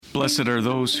Blessed are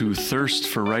those who thirst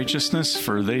for righteousness,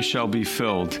 for they shall be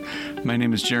filled. My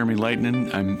name is Jeremy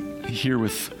Leitnen. I'm here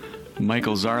with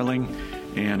Michael Zarling,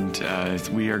 and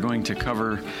we are going to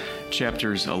cover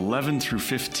chapters 11 through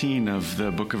 15 of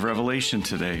the book of Revelation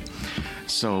today.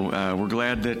 So we're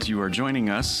glad that you are joining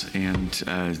us, and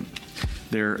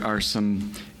there are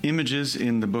some images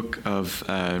in the book of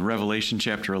Revelation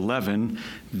chapter 11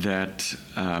 that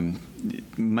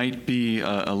might be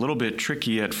a little bit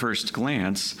tricky at first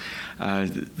glance.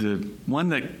 The one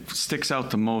that sticks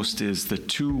out the most is the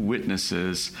two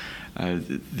witnesses,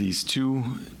 these two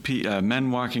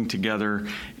men walking together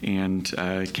and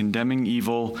condemning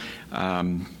evil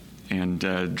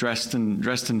and dressed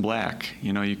in black.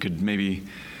 You know, you could maybe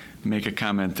make a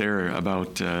comment there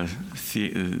about the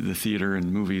theater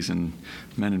and movies and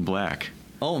Men in Black.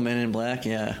 Oh, Men in Black,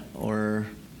 yeah. Or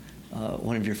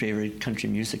one of your favorite country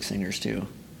music singers, too,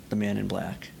 the Man in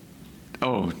Black.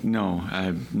 Oh, no,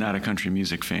 I'm not a country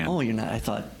music fan. Oh, you're not? I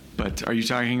thought... But are you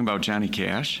talking about Johnny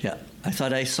Cash? Yeah. I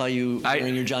thought I saw you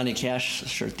wearing your Johnny Cash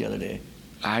shirt the other day.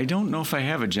 I don't know if I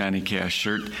have a Johnny Cash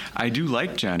shirt. I do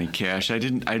like Johnny Cash. I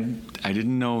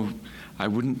didn't know... I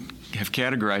wouldn't have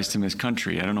categorized him as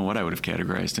country. I don't know what I would have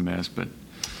categorized him as, but...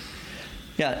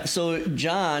 Yeah, so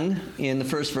John, in the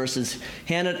first verses,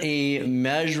 handed a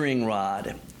measuring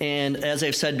rod. And as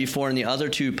I've said before in the other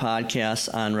two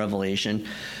podcasts on Revelation,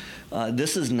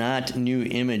 this is not new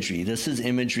imagery. This is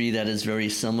imagery that is very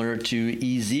similar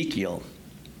to Ezekiel.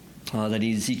 That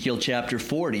Ezekiel chapter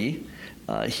 40,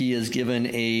 he is given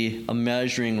a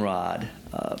measuring rod.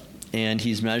 And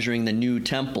he's measuring the new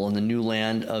temple in the new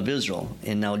land of Israel.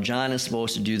 And now John is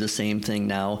supposed to do the same thing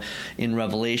now in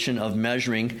Revelation of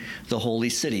measuring the holy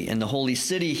city. And the holy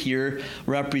city here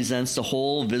represents the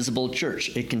whole visible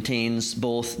church. It contains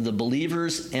both the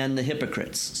believers and the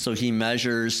hypocrites. So he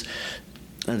measures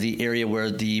the area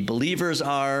where the believers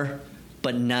are,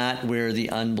 but not where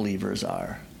the unbelievers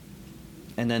are.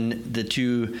 And then the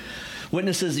two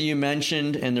witnesses that you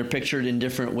mentioned, and they're pictured in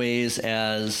different ways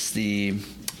as the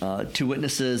two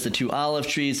witnesses, the two olive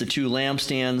trees, the two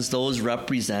lampstands, those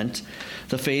represent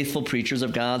the faithful preachers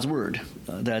of God's word,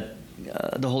 that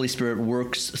the Holy Spirit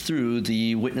works through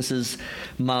the witnesses'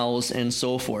 mouths and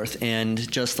so forth. And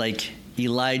just like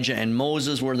Elijah and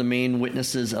Moses were the main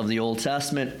witnesses of the Old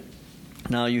Testament,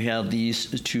 now you have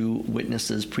these two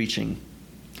witnesses preaching.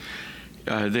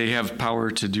 They have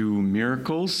power to do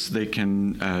miracles. They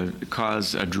can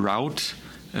cause a drought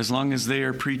as long as they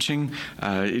are preaching.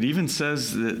 It even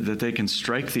says that they can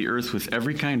strike the earth with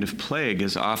every kind of plague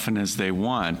as often as they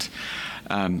want.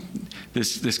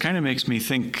 This kind of makes me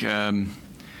think, how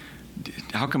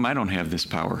come I don't have this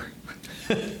power?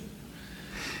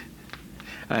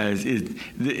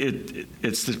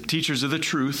 It's the teachers of the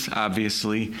truth,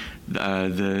 obviously,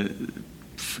 the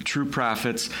true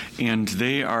prophets, and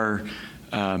they are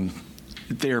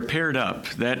paired up.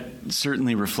 That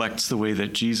certainly reflects the way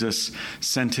that Jesus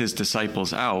sent his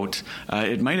disciples out.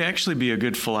 It might actually be a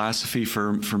good philosophy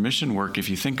for mission work if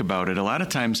you think about it. A lot of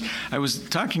times, I was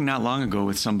talking not long ago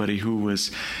with somebody who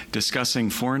was discussing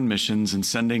foreign missions and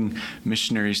sending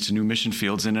missionaries to new mission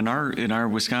fields. And in our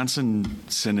Wisconsin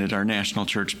Synod, our national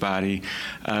church body,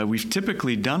 we've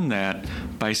typically done that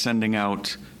by sending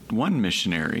out one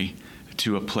missionary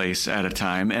to a place at a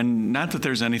time. And not that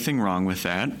there's anything wrong with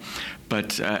that,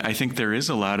 but I think there is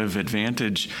a lot of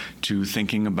advantage to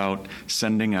thinking about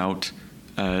sending out,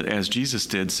 as Jesus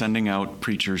did, sending out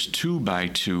preachers two by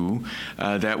two.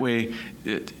 That way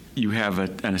you have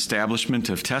an establishment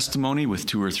of testimony with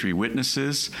two or three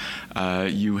witnesses.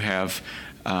 You have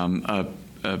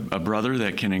a brother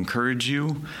that can encourage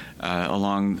you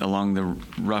along the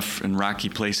rough and rocky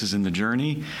places in the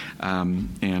journey,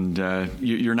 and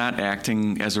you're not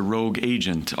acting as a rogue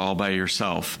agent all by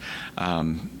yourself.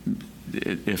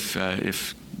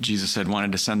 If Jesus had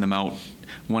wanted to send them out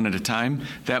one at a time,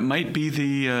 that might be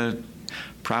the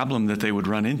problem that they would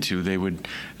run into.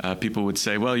 People would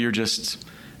say, "Well, you're just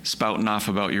spouting off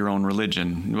about your own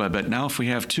religion." But now, if we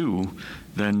have two,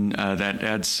 then that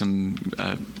adds some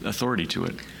authority to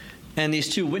it. And these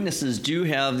two witnesses do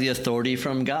have the authority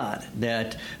from God,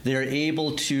 that they're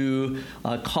able to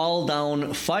call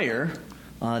down fire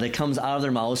that comes out of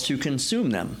their mouths to consume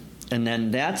them. And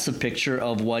then that's a picture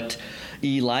of what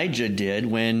Elijah did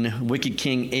when wicked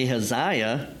King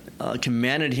Ahaziah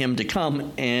commanded him to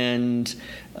come, and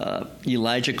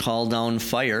Elijah called down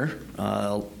fire,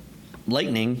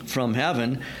 lightning from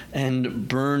heaven, and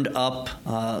burned up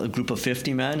a group of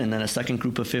 50 men, and then a second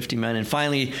group of 50 men. And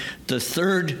finally, the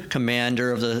third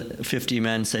commander of the 50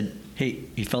 men said, "Hey,"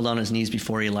 he fell down on his knees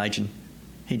before Elijah.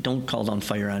 hey, don't call down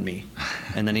fire on me.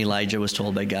 And then Elijah was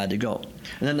told by God to go.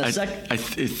 And then the second... I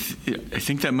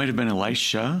think that might have been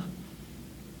Elisha.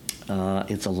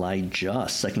 It's Elijah,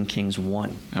 2 Kings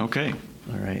 1. Okay.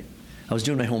 All right. I was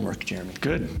doing my homework, Jeremy.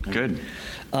 Good.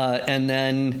 And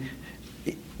then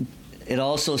it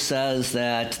also says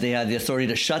that they had the authority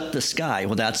to shut the sky.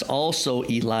 Well, that's also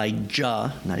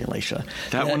Elijah, not Elisha.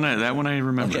 That one I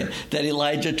remember. Okay. That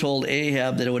Elijah told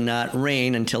Ahab that it would not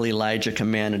rain until Elijah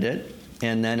commanded it.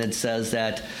 And then it says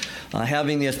that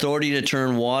having the authority to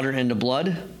turn water into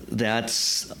blood,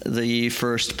 that's the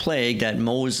first plague that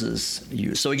Moses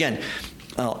used. So again,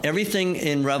 everything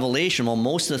in Revelation, well,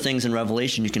 most of the things in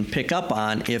Revelation you can pick up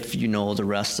on if you know the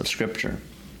rest of Scripture.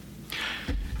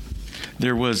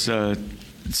 There was a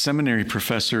seminary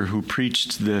professor who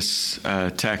preached this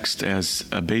text as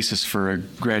a basis for a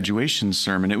graduation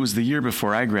sermon. It was the year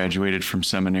before I graduated from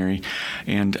seminary,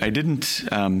 and I didn't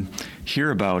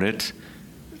hear about it.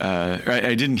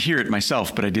 I didn't hear it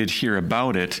myself, but I did hear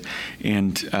about it,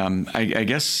 and I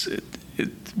guess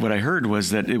what I heard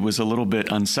was that it was a little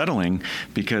bit unsettling,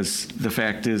 because the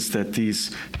fact is that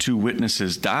these two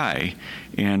witnesses die,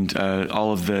 and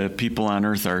all of the people on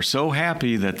earth are so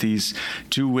happy that these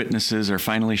two witnesses are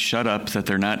finally shut up, that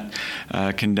they're not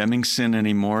condemning sin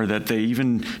anymore, that they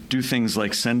even do things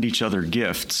like send each other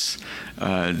gifts.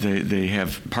 They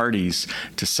have parties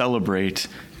to celebrate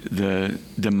the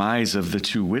demise of the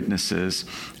two witnesses,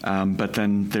 but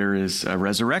then there is a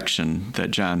resurrection that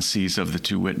John sees of the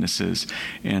two witnesses,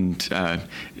 and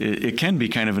it can be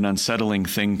kind of an unsettling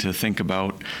thing to think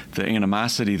about the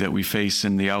animosity that we face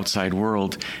in the outside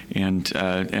world, and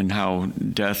how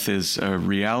death is a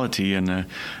reality and a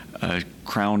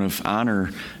crown of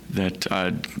honor that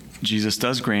Jesus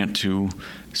does grant to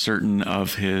certain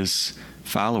of his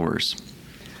followers.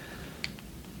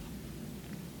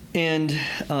 And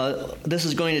this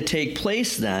is going to take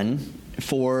place then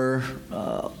for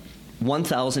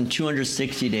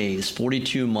 1,260 days,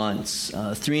 42 months,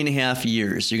 3.5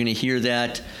 years. You're going to hear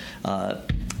that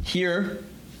here,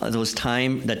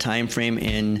 that time frame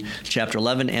in chapter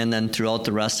 11, and then throughout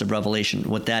the rest of Revelation.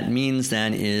 What that means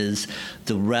then is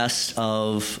the rest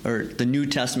of, or the New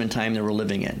Testament time that we're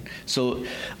living in. So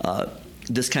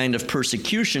this kind of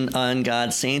persecution on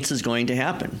God's saints is going to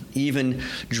happen, even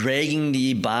dragging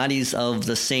the bodies of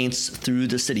the saints through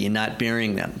the city and not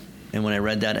burying them. And when I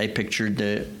read that, I pictured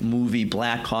the movie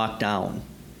Black Hawk Down.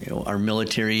 Our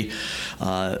military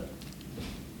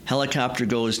helicopter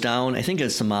goes down, I think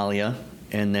it's Somalia,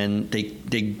 and then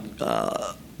they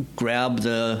grab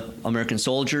the American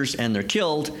soldiers and they're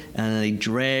killed, and they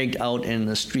dragged out in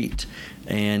the street.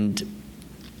 And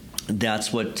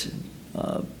that's what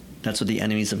the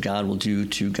enemies of God will do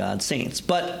to God's saints.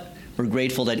 But we're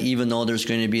grateful that even though there's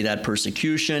going to be that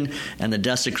persecution and the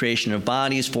desecration of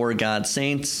bodies for God's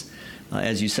saints,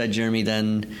 as you said, Jeremy,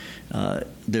 then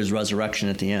there's resurrection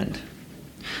at the end.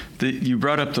 You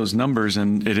brought up those numbers,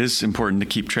 and it is important to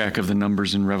keep track of the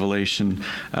numbers in Revelation,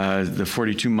 the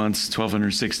 42 months,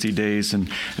 1,260 days. And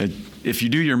if you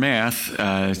do your math,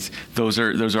 those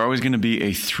are always going to be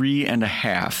a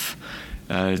 3.5.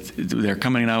 They're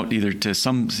coming out either to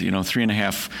some,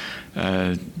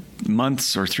 3.5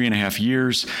 months or 3.5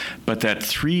 years, but that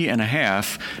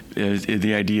 3.5,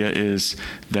 the idea is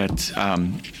that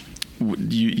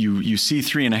you see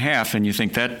 3.5 and you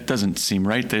think that doesn't seem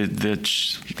right.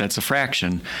 That's a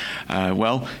fraction.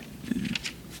 Well,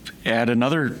 add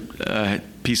another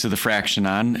piece of the fraction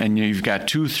on, and you've got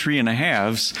 2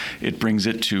 3.5s. It brings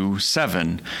it to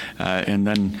 7, and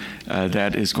then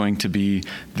that is going to be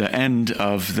the end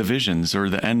of the visions, or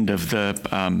the end of the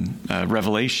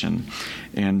revelation.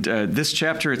 And this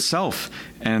chapter itself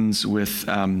ends with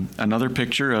another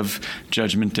picture of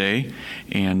Judgment Day,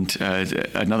 and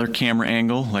another camera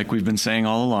angle, like we've been saying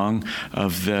all along,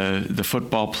 of the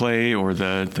football play or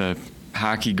the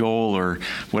hockey goal or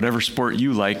whatever sport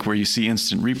you like where you see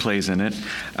instant replays in it.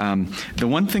 The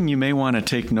one thing you may want to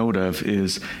take note of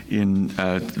is in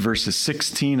verses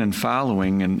 16 and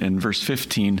following, and verse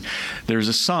 15, there's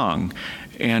a song.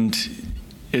 And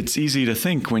it's easy to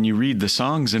think when you read the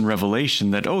songs in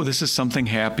Revelation that, this is something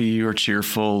happy or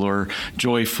cheerful or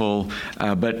joyful.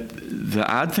 But the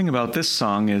odd thing about this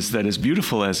song is that, as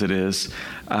beautiful as it is,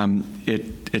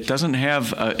 it doesn't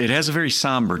have, it has a very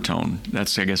somber tone.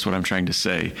 That's, I guess, what I'm trying to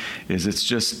say, is it's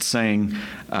just saying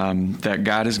that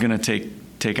God is going to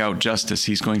take out justice.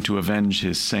 He's going to avenge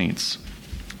his saints.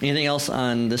 Anything else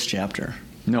on this chapter?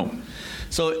 No.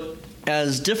 So,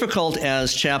 as difficult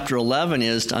as chapter 11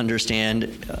 is to understand,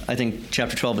 I think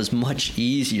chapter 12 is much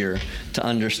easier to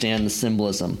understand the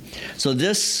symbolism. So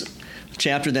this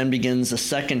chapter then begins the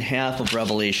second half of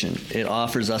Revelation. It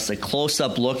offers us a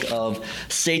close-up look of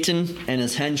Satan and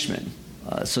his henchmen.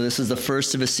 So this is the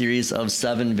first of a series of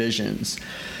 7 visions.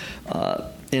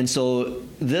 And so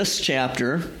this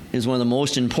chapter is one of the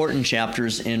most important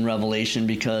chapters in Revelation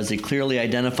because it clearly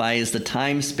identifies the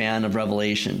time span of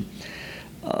Revelation.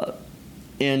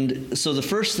 And so the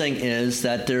first thing is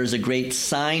that there's a great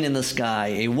sign in the sky,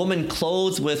 a woman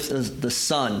clothed with the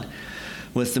sun,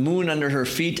 with the moon under her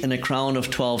feet and a crown of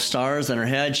 12 stars on her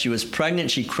head. She was pregnant.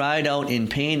 She cried out in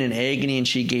pain and agony, and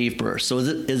she gave birth. So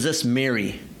is this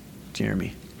Mary,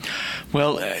 Jeremy?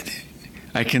 Well,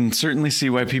 I can certainly see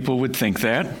why people would think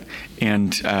that.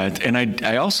 And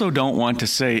I also don't want to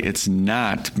say it's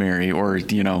not Mary, or,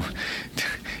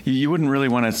 you wouldn't really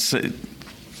want to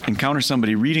encounter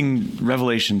somebody reading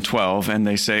Revelation 12 and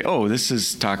they say, oh, this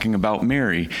is talking about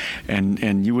Mary.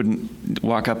 And you wouldn't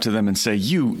walk up to them and say,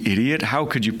 you idiot, how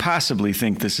could you possibly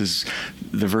think this is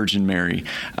the Virgin Mary?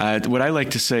 What I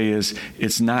like to say is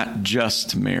it's not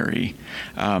just Mary.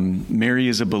 Mary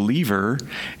is a believer,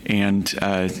 and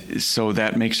so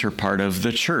that makes her part of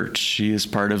the church. She is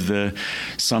part of the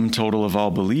sum total of all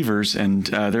believers, and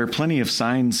there are plenty of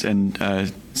signs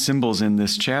and symbols in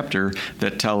this chapter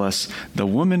that tell us the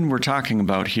woman we're talking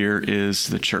about here is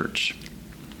the church.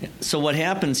 So what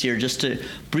happens here, just a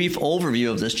brief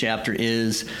overview of this chapter,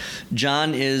 is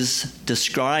John is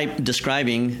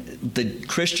describing the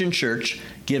Christian church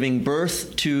giving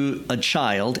birth to a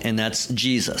child, and that's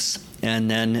Jesus.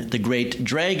 And then the great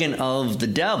dragon of the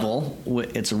devil,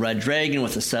 it's a red dragon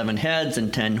with the 7 heads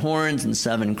and 10 horns and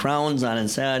 7 crowns on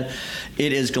its head.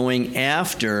 It is going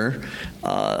after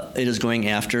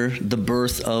the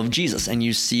birth of Jesus. And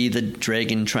you see the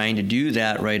dragon trying to do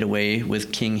that right away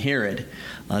with King Herod.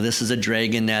 This is a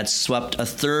dragon that swept a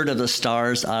third of the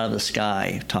stars out of the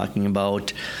sky, talking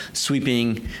about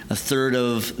sweeping a third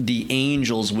of the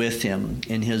angels with him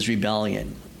in his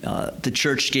rebellion. The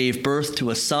church gave birth to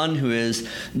a son who is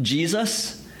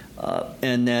Jesus,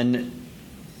 and then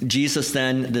Jesus,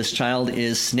 this child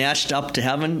is snatched up to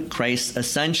heaven, Christ's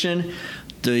ascension.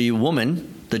 The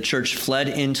woman, the church, fled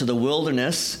into the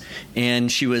wilderness,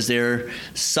 and she was there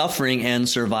suffering and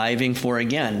surviving for,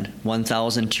 again,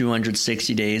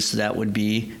 1,260 days, so that would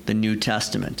be the New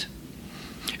Testament.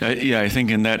 I think,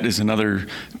 and that is another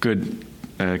good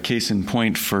case in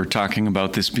point for talking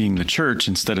about this being the church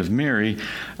instead of Mary,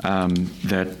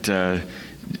 that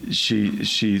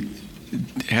she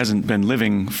hasn't been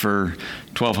living for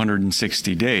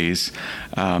 1,260 days.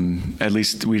 At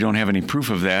least we don't have any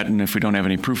proof of that, and if we don't have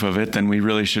any proof of it, then we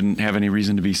really shouldn't have any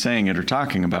reason to be saying it or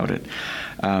talking about it.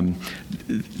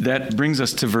 That brings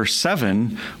us to verse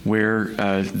 7, where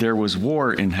there was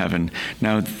war in heaven.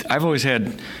 Now, I've always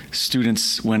had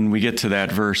students, when we get to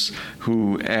that verse,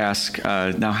 who ask,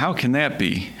 now how can that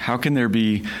be? How can there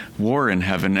be war in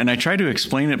heaven? And I try to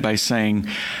explain it by saying,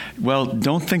 well,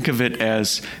 don't think of it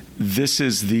as this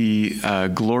is the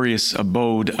glorious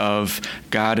abode of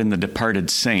God and the departed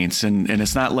saints. And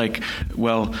it's not like,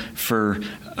 well, for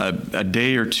a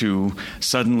day or two,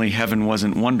 suddenly heaven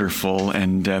wasn't wonderful,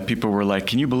 and people were like,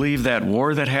 can you believe that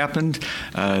war that happened?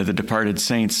 The departed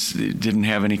saints didn't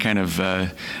have any kind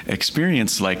of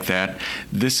experience like that.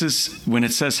 This is, when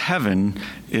it says heaven,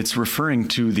 it's referring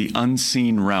to the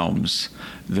unseen realms.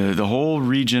 The whole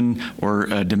region, or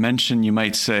dimension, you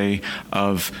might say,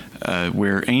 of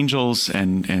where angels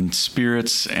and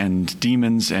spirits and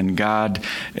demons and God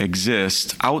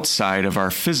exist outside of our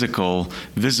physical,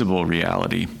 visible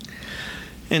reality.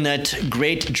 And that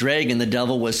great dragon, the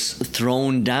devil, was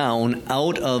thrown down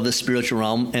out of the spiritual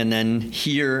realm, and then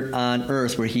here on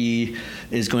earth, where he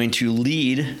is going to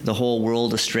lead the whole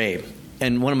world astray.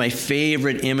 And one of my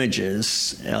favorite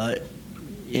images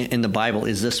in the Bible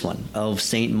is this one of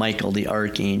Saint Michael, the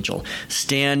archangel,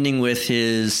 standing with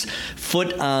his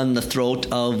foot on the throat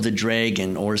of the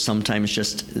dragon, or sometimes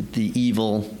just the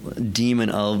evil demon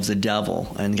of the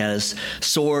devil, and got his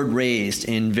sword raised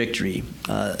in victory.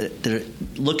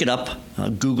 Look it up,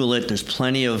 Google it. There's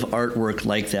plenty of artwork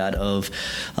like that of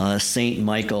Saint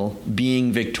Michael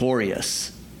being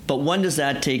victorious. But when does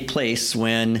that take place?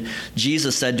 When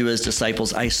Jesus said to his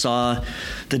disciples, I saw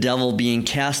the devil being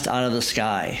cast out of the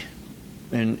sky.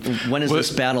 And when does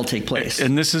this battle take place?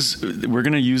 And this is, we're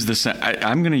going to use this,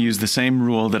 I'm going to use the same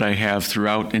rule that I have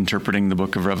throughout interpreting the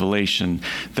book of Revelation,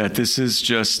 that this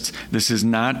is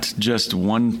not just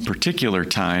one particular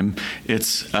time.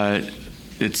 It's a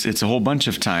whole bunch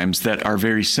of times that are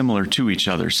very similar to each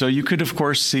other. So you could, of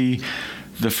course, see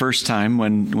the first time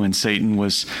when Satan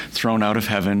was thrown out of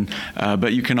heaven,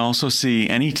 but you can also see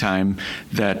any time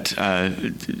that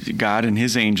God and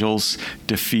his angels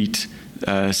defeat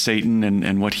Satan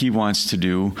and what he wants to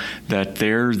do, that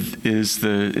there is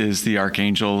the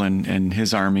archangel and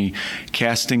his army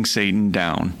casting Satan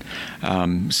down.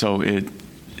 So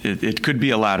it could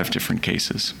be a lot of different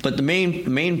cases. But the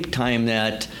main time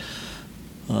that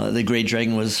the great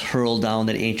dragon was hurled down,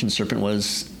 that ancient serpent,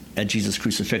 was at Jesus'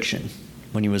 crucifixion,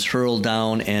 when he was hurled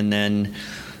down, and then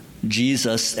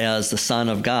Jesus, as the Son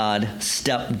of God,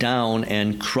 stepped down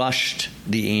and crushed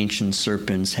the ancient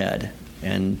serpent's head,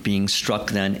 and being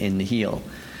struck then in the heel.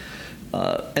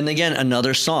 And again,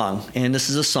 another song, and this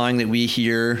is a song that we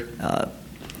hear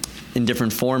in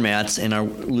different formats in our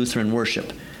Lutheran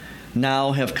worship.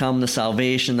 Now have come the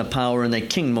salvation, the power, and the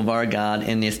kingdom of our God,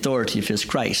 and the authority of his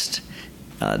Christ.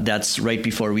 That's right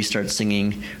before we start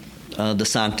singing the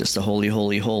Sanctus, the Holy,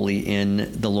 Holy, Holy,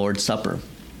 in the Lord's Supper.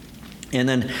 And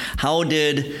then how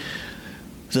did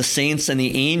the saints and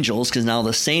the angels, because now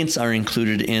the saints are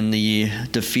included in the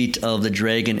defeat of the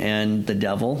dragon and the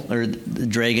devil, or the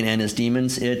dragon and his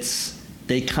demons,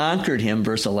 they conquered him,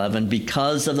 verse 11,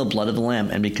 because of the blood of the Lamb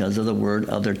and because of the word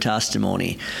of their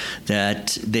testimony,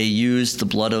 that they used the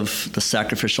blood of the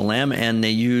sacrificial lamb and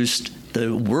they used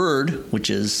the word, which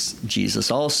is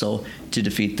Jesus also, to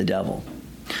defeat the devil.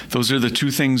 Those are the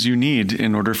two things you need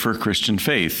in order for Christian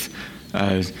faith.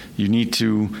 You need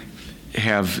to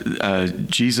have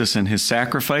Jesus and his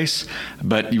sacrifice,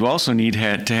 but you also need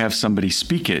to have somebody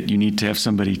speak it. You need to have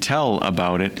somebody tell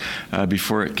about it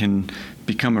before it can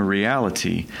become a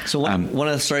reality. So one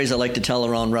of the stories I like to tell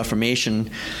around Reformation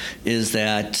is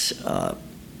that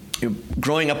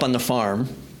growing up on the farm,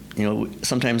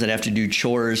 sometimes I'd have to do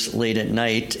chores late at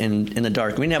night and in the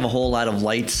dark. We didn't have a whole lot of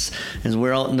lights, and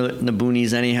we're out in the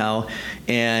boonies anyhow,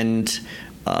 and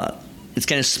it's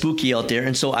kind of spooky out there,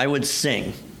 and so I would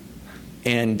sing.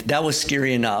 And that was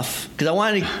scary enough because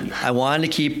I wanted to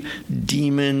keep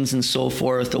demons and so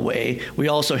forth away. We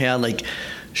also had like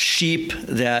sheep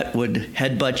that would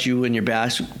headbutt you when your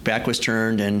back was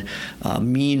turned, and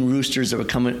mean roosters that would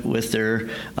come with their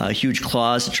huge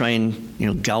claws to try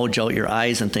and gouge out your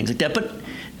eyes and things like that. But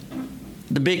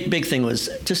the big thing was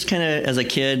just kind of as a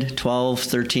kid, 12,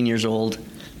 13 years old,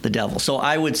 the devil. So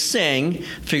I would sing,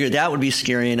 figured that would be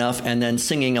scary enough, and then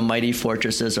singing A Mighty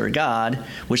Fortress Is Our God,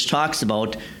 which talks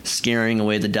about scaring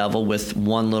away the devil with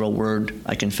one little word,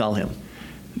 I can fell him.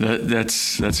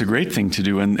 That's a great thing to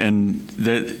do, and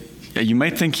that you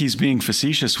might think he's being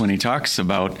facetious when he talks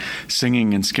about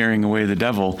singing and scaring away the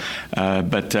devil,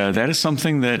 but that is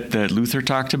something that Luther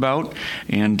talked about,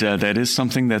 and that is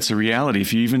something that's a reality.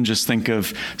 If you even just think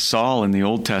of Saul in the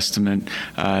Old Testament,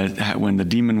 when the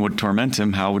demon would torment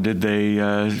him, how did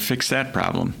they fix that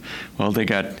problem? Well, they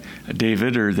got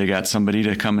David, or they got somebody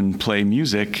to come and play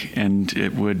music, and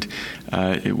it would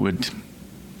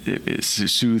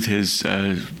soothe his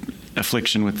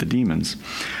affliction with the demons.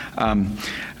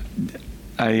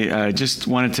 I just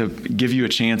wanted to give you a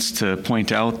chance to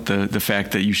point out the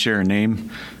fact that you share a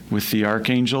name with the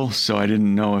archangel, so I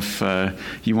didn't know if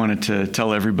you wanted to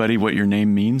tell everybody what your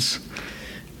name means.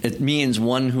 It means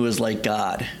one who is like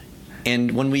God.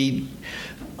 And when we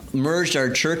merged our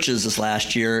churches this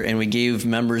last year and we gave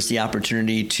members the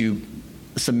opportunity to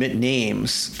submit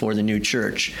names for the new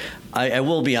church, I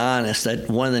will be honest that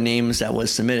one of the names that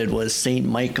was submitted was St.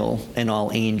 Michael and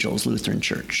All Angels Lutheran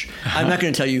Church. I'm not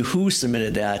going to tell you who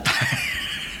submitted that,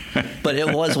 but it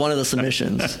was one of the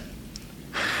submissions.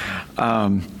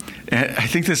 I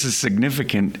think this is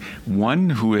significant. One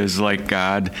who is like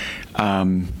God.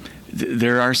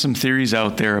 There are some theories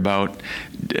out there about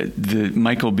the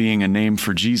Michael being a name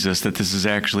for Jesus, that this is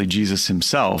actually Jesus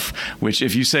himself, which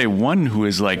if you say one who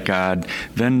is like God,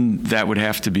 then that would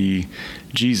have to be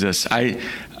Jesus. I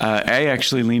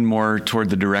actually lean more toward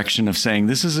the direction of saying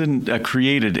this isn't a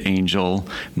created angel,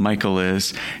 Michael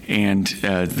is, and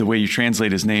the way you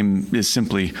translate his name is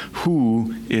simply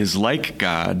who is like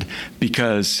God,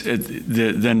 because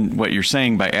then what you're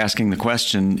saying by asking the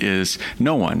question is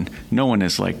no one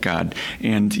is like God.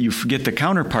 And you forget the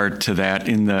counterpart to that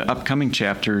in the upcoming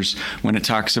chapters when it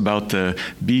talks about the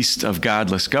beast of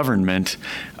godless government.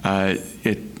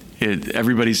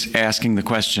 Everybody's asking the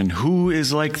question, who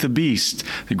is like the beast?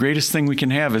 The greatest thing we can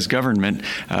have is government.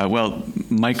 Well,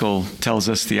 Michael tells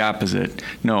us the opposite.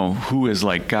 No, who is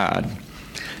like God?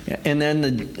 And then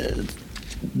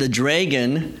the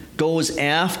dragon goes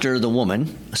after the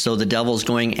woman. So the devil's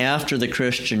going after the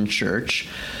Christian church,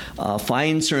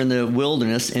 finds her in the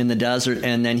wilderness, in the desert,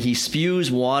 and then he spews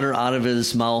water out of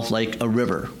his mouth like a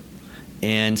river.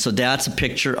 And so that's a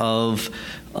picture of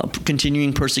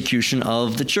continuing persecution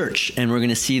of the church. And we're going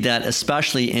to see that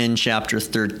especially in chapter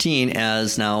 13,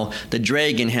 as now the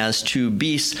dragon has two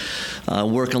beasts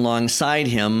work alongside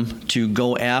him to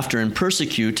go after and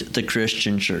persecute the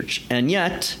Christian church. And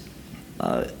yet,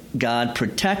 God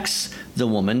protects the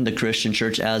woman, the Christian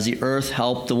church, as the earth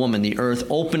helped the woman. The earth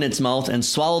opened its mouth and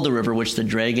swallowed the river which the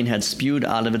dragon had spewed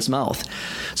out of its mouth.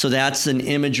 So that's an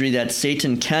imagery that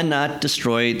Satan cannot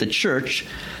destroy the church.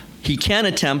 He can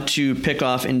attempt to pick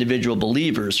off individual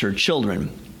believers, her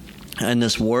children. And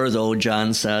this war, though,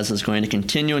 John says, is going to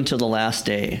continue until the last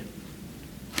day.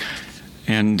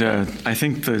 And I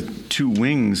think the two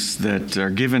wings that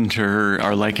are given to her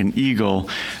are like an eagle.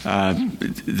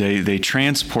 They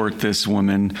transport this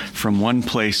woman from one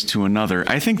place to another.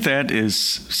 I think that is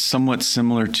somewhat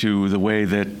similar to the way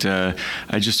that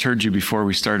I just heard you before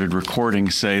we started recording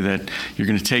say that you're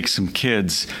going to take some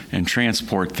kids and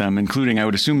transport them, including, I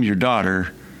would assume, your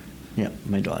daughter. Yeah,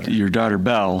 my daughter. Your daughter,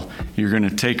 Belle. You're going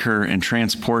to take her and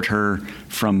transport her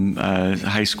from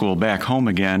high school back home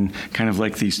again, kind of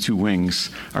like these two wings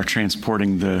are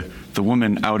transporting the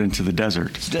woman out into the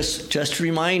desert. Just a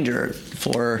reminder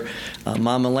for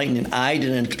Mama Lightning, I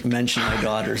didn't mention my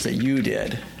daughters, that you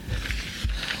did.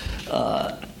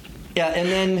 And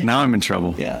then... Now I'm in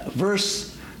trouble. Yeah,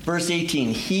 verse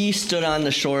 18, he stood on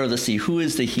the shore of the sea. Who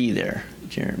is the he there,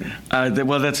 Jeremy?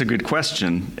 Well, that's a good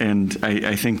question, and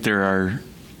I think there are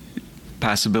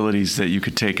possibilities that you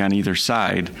could take on either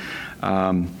side.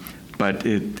 But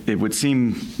it would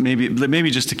seem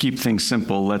maybe just to keep things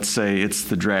simple, let's say it's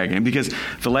the dragon, because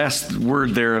the last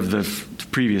word there of the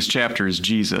previous chapter is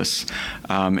Jesus,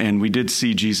 and we did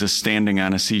see Jesus standing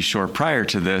on a seashore prior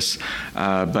to this,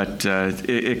 but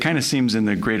it kind of seems in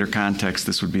the greater context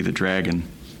this would be the dragon.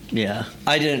 Yeah,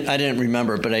 I didn't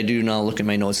remember, but I do now look at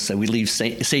my notes and say we leave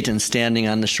Satan standing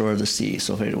on the shore of the sea.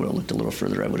 So if I would have looked a little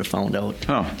further, I would have found out.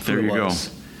 Oh, there you go.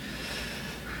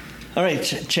 All right,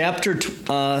 chapter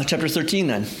 13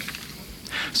 then.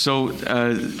 So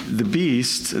the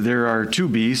beast, there are two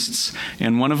beasts,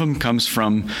 and one of them comes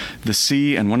from the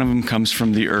sea and one of them comes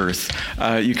from the earth.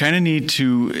 You kind of need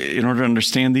to, in order to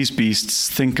understand these beasts,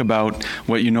 think about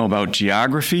what you know about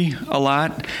geography a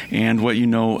lot and what you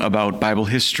know about Bible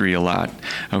history a lot.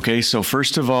 Okay, so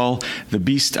first of all, the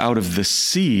beast out of the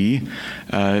sea,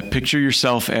 picture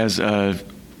yourself as a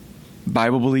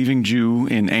Bible-believing Jew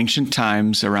in ancient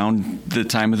times around the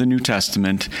time of the New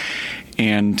Testament,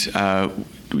 and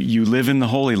you live in the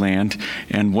Holy Land,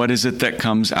 and what is it that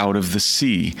comes out of the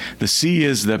sea? The sea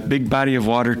is the big body of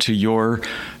water to your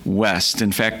west.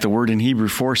 In fact, the word in Hebrew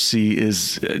for sea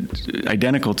is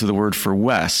identical to the word for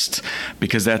west,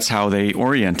 because that's how they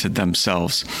oriented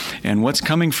themselves. And what's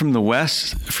coming from the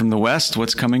west,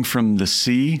 what's coming from the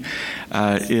sea,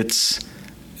 it's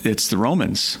the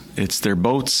Romans. It's their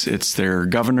boats, it's their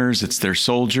governors, it's their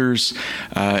soldiers,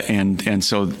 and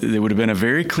so it would have been a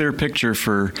very clear picture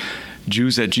for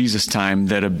Jews at Jesus' time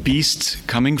that a beast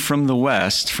coming from the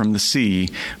west, from the sea,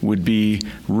 would be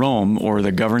Rome or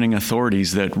the governing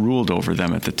authorities that ruled over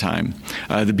them at the time.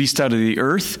 The beast out of the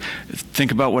earth,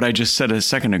 think about what I just said a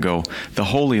second ago, the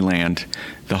Holy Land.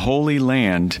 The Holy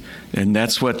Land, and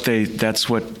that's what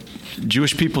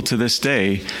Jewish people to this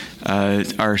day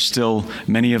are still,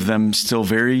 many of them still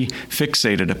very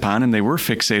fixated upon, and they were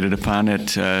fixated upon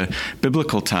at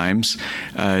biblical times.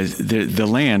 The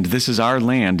land, this is our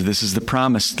land, this is the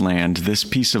promised land, this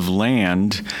piece of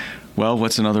land. Well,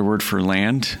 what's another word for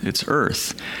land? It's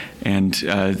earth. And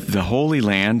the Holy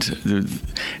Land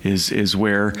is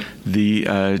where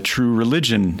the true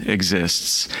religion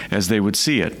exists, as they would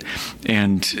see it.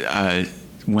 And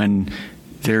when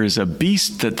there is a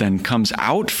beast that then comes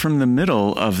out from the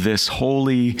middle of this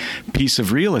holy piece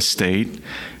of real estate,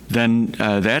 then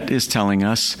that is telling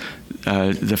us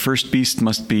the first beast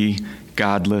must be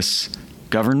godless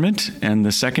government, and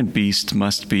the second beast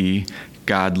must be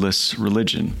godless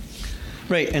religion.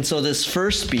 Right, and so this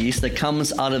first beast that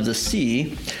comes out of the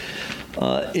sea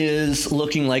is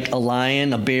looking like a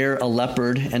lion, a bear, a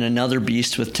leopard, and another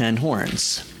beast with 10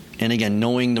 horns. And again,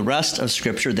 knowing the rest of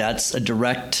Scripture, that's a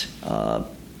direct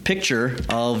picture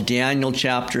of Daniel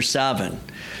chapter 7,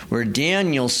 where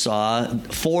Daniel saw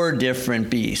 4 different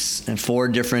beasts and 4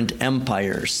 different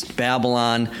empires: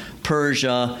 Babylon,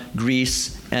 Persia,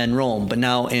 Greece, and Rome. But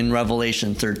now in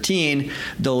Revelation 13,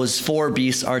 those 4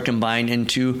 beasts are combined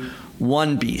into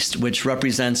one beast, which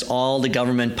represents all the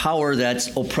government power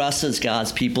that oppresses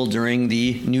God's people during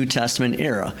the New Testament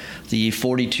era, the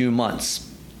 42 months.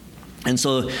 And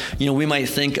so, we might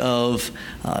think of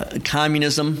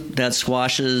communism that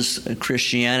squashes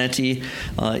Christianity,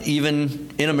 even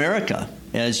in America.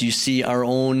 as you see our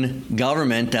own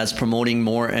government that's promoting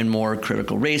more and more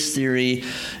critical race theory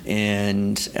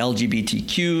and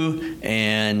LGBTQ,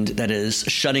 and that is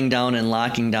shutting down and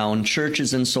locking down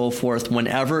churches and so forth.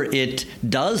 Whenever it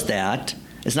does that,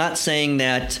 it's not saying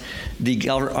that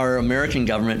our American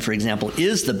government, for example,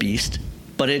 is the beast,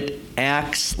 but it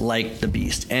acts like the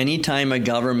beast. Anytime a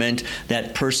government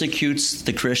that persecutes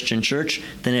the Christian church,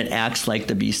 then it acts like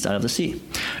the beast out of the sea.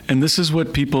 And this is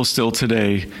what people still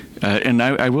today, and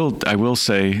I will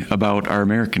say about our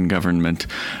American government,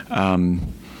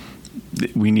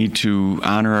 we need to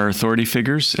honor our authority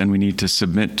figures, and we need to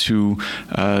submit to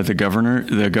the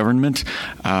government.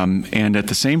 And at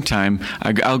the same time,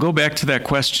 I'll go back to that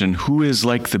question: who is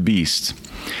like the beast?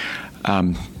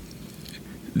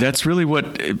 That's really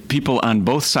what people on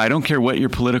both sides, I don't care what your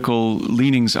political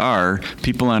leanings are,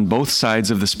 people on both sides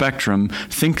of the spectrum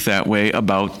think that way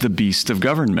about the beast of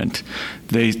government.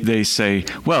 They say,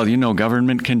 well,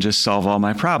 government can just solve all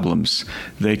my problems.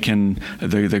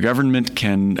 The government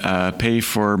can pay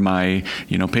for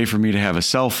me to have a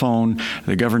cell phone.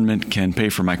 The government can pay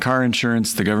for my car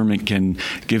insurance. The government can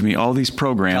give me all these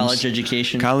programs.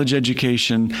 College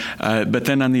education. But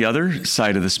then on the other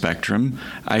side of the spectrum,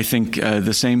 I think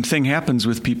the same thing happens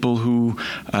with people who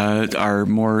are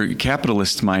more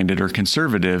capitalist-minded or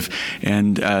conservative,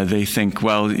 and they think,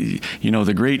 well,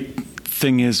 the great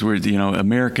thing is we're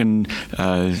American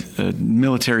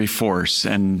military force,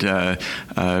 and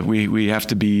we have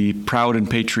to be proud and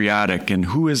patriotic. And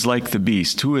who is like the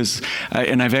beast? Who is?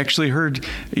 And I've actually heard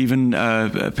even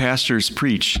pastors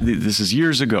preach. This is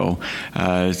years ago.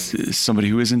 Somebody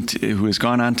who has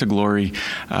gone on to glory,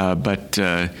 but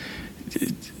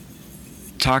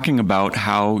talking about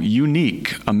how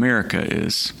unique America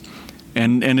is.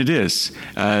 And it is.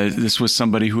 This was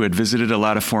somebody who had visited a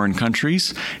lot of foreign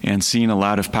countries and seen a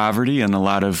lot of poverty and a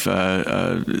lot of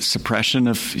suppression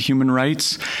of human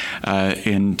rights.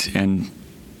 And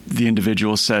the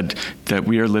individual said that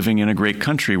we are living in a great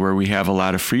country where we have a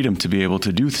lot of freedom to be able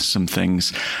to do some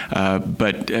things.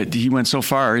 But he went so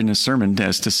far in his sermon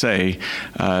as to say,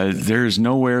 there is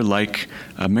nowhere like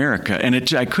America. And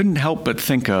I couldn't help but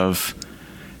think of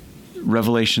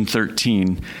Revelation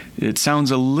 13. It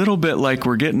sounds a little bit like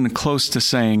we're getting close to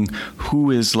saying, who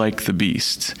is like the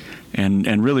beast?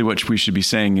 And really what we should be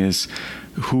saying is,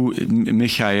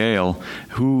 Michael,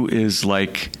 who is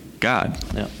like God?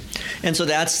 Yeah. And so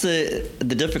that's the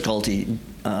difficulty.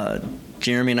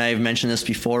 Jeremy and I have mentioned this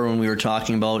before when we were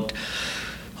talking about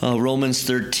Romans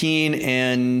 13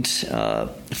 and 1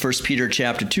 Peter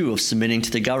chapter 2 of submitting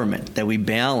to the government, that we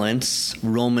balance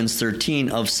Romans 13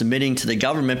 of submitting to the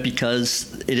government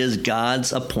because it is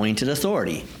God's appointed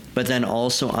authority, but then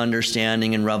also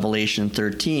understanding in Revelation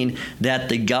 13 that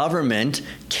the government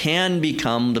can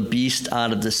become the beast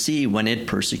out of the sea when it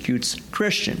persecutes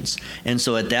Christians. And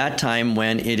so at that time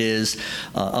when it is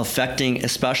affecting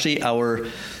especially our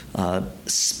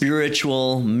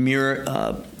spiritual,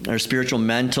 mental,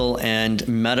 and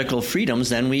medical freedoms,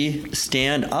 then we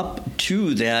stand up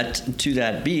to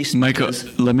that beast. Michael,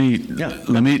 let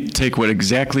me take what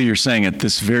exactly you're saying at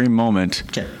this very moment,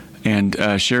 okay, and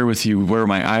share with you where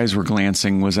my eyes were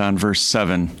glancing was on verse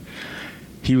 7.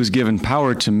 He was given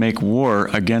power to make war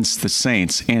against the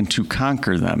saints and to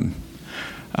conquer them.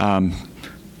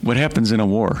 What happens in a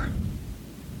war?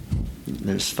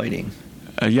 There's fighting.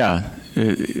 Yeah.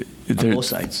 On both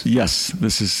sides. Yes.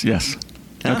 Yeah,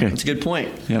 okay. That's a good point.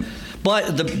 Yep.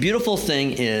 But the beautiful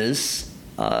thing is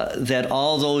that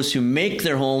all those who make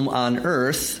their home on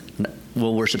earth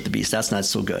will worship the beast. That's not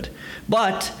so good.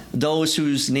 But those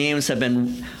whose names have not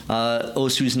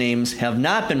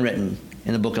been written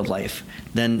in the book of life,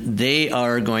 then they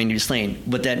are going to be slain.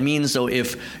 What that means, though,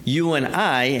 if you and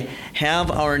I have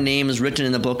our names written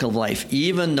in the book of life,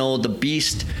 even though the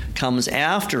beast comes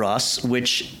after us,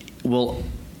 which will,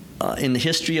 in the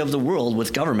history of the world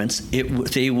with governments,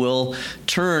 they will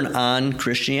turn on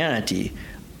Christianity,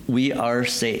 we are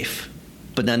safe.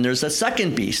 But then there's a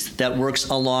second beast that works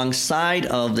alongside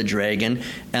of the dragon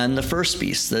and the first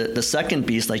beast. The second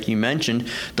beast, like you mentioned,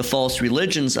 the false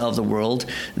religions of the world,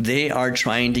 they are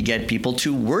trying to get people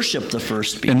to worship the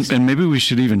first beast. And maybe we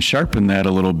should even sharpen that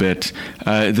a little bit.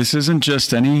 This isn't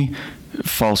just any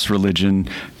false religion.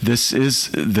 This is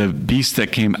the beast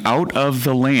that came out of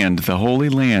the land, the Holy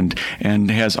Land, and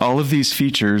has all of these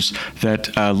features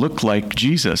that look like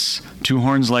Jesus, 2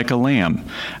 horns like a lamb,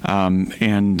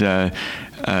 and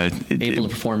able to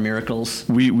perform miracles.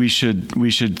 We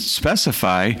should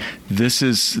specify this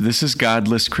is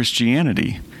godless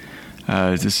Christianity.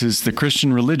 This is the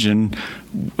Christian religion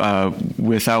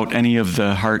without any of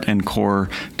the heart and core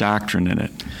doctrine in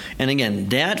it. And again,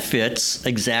 that fits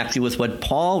exactly with what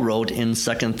Paul wrote in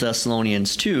 2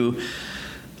 Thessalonians 2.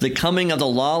 The coming of the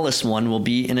lawless one will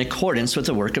be in accordance with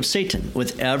the work of Satan,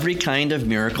 with every kind of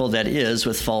miracle that is,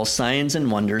 with false signs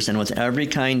and wonders, and with every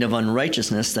kind of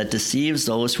unrighteousness that deceives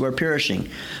those who are perishing,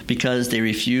 because they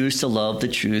refuse to love the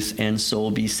truth and so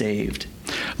be saved.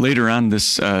 Later on,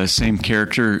 this same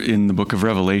character in the book of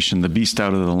Revelation, the beast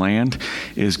out of the land,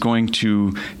 is going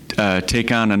to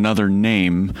take on another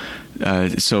name.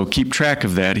 So keep track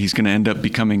of that. He's going to end up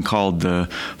becoming called the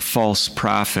false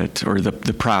prophet, or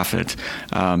the prophet.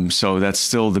 So that's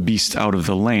still the beast out of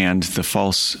the land, the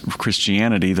false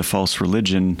Christianity, the false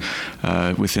religion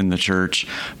within the church.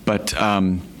 But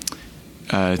how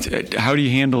do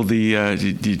you handle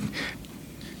the...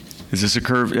 Is this a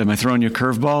curve? Am I throwing you a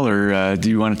curveball, or do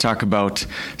you want to talk about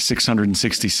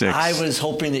 666? I was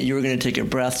hoping that you were going to take a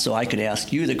breath so I could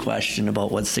ask you the question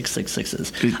about what 666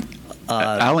 is.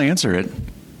 I'll answer it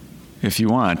if you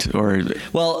want. Or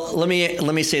well, let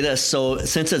me say this. So,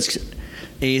 since it's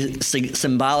a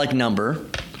symbolic number,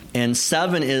 and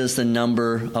 7 is the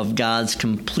number of God's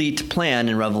complete plan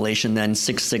in Revelation, then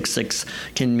 666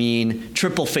 can mean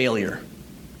triple failure.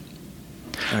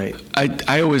 All right.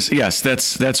 I always, yes,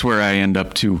 that's where I end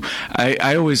up too.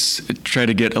 I always try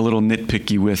to get a little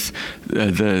nitpicky with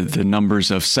the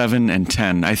numbers of 7 and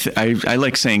 10. I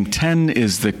like saying 10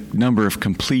 is the number of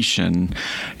completion,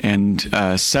 and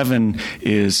 7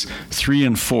 is 3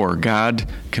 and 4, God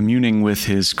communing with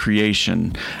His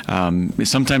creation.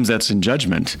 Sometimes that's in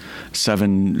judgment,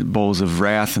 7 bowls of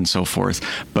wrath and so forth.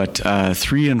 But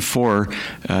 3 and 4,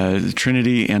 the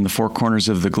Trinity and the four corners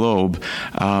of the globe,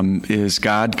 is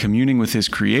God communing with His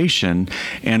creation.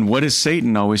 And what is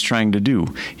Satan always trying to do?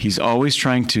 He's always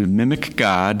trying to mimic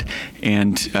God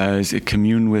and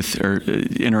commune with or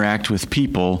interact with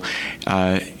people.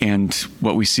 And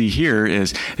what we see here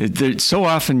is so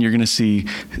often you're going to see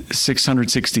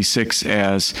 666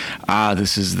 as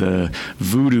this is the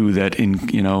voodoo that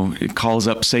it calls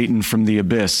up Satan from the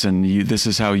abyss, and this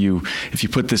is how if you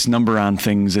put this number on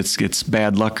things, it's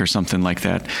bad luck or something like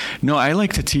that. No, I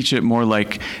like to teach it more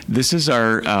like this is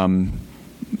our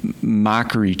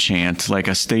mockery chant, like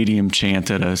a stadium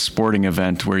chant at a sporting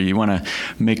event where you want to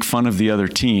make fun of the other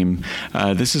team.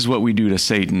 This is what we do to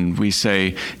Satan. We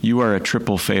say, "You are a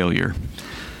triple failure."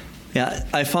 Yeah,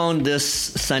 I found this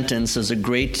sentence as a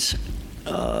great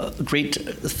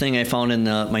thing I found in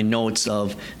my notes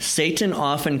of Satan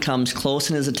often comes close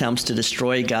in his attempts to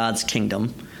destroy God's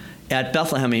kingdom. At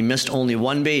Bethlehem, he missed only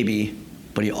one baby,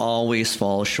 but he always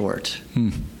falls short.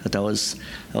 That was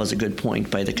a good point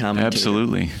by the commentator.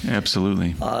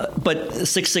 Absolutely. But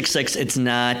 666, it's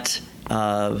not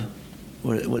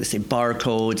what do they say?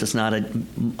 Barcodes. It's not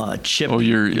a chip. Oh,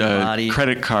 your in your body.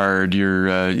 Credit card.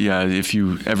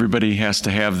 Everybody has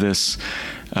to have this.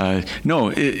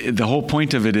 The whole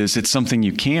point of it is it's something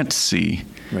you can't see.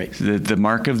 Right. The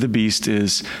mark of the beast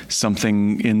is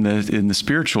something in the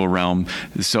spiritual realm.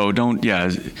 So don't.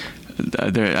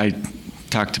 I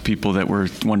talked to people that were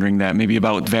wondering that maybe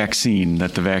about vaccine,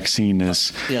 that the vaccine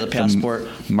is the passport,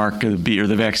 the mark of the beast, or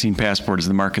the vaccine passport is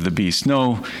the mark of the beast.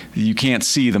 No, you can't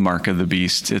see the mark of the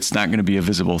beast. It's not going to be a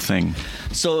visible thing.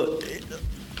 So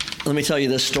let me tell you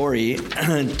this story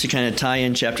to kind of tie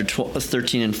in chapter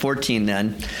 13 and 14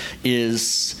 then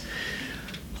is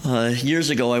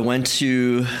years ago I went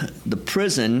to the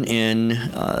prison in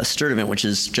Sturtevant, which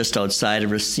is just outside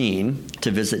of Racine,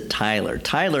 to visit Tyler.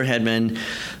 Tyler had been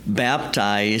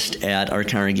baptized at our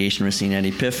congregation Racine at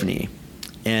Epiphany.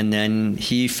 And then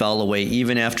he fell away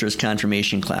even after his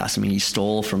confirmation class. I mean, he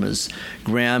stole from his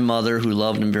grandmother, who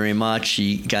loved him very much.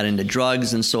 He got into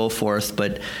drugs and so forth.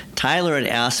 But Tyler had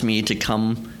asked me to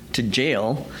come to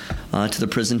jail, to the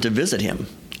prison, to visit him.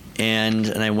 And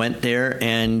I went there,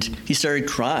 and he started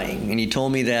crying. And he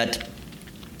told me that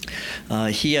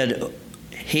he had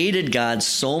hated God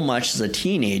so much as a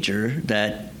teenager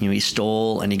that he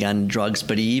stole and he got into drugs,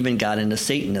 but he even got into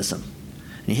Satanism.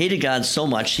 And he hated God so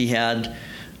much he had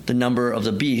the number of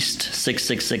the beast,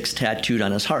 666, tattooed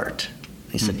on his heart.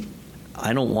 He said,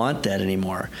 "I don't want that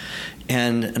anymore."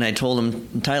 And I told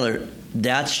him, "Tyler,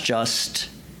 that's just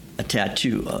a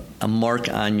tattoo, a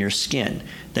mark on your skin."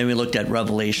 Then we looked at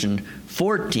Revelation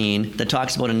 14 that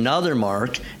talks about another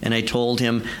mark, and I told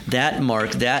him that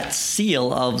mark, that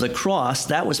seal of the cross,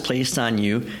 that was placed on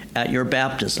you at your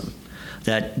baptism.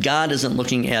 That God isn't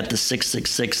looking at the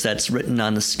 666 that's written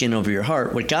on the skin over your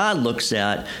heart. What God looks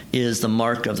at is the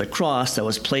mark of the cross that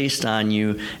was placed on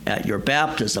you at your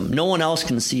baptism. No one else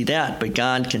can see that, but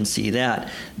God can see that.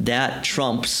 That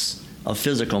trumps a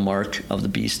physical mark of the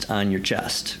beast on your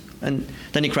chest. And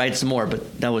then he cried some more,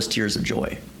 but that was tears of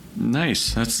joy.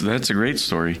 Nice. That's a great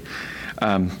story.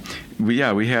 We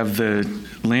have the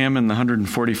lamb and the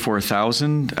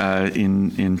 144,000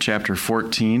 in chapter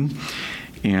 14.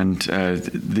 And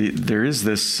there is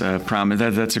this promise.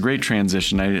 That's a great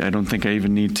transition. I don't think I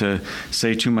even need to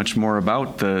say too much more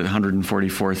about the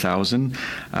 144,000.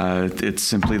 It's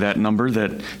simply that number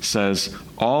that says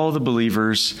all the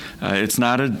believers. It's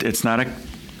not a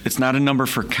number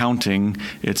for counting.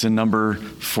 It's a number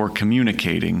for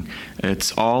communicating.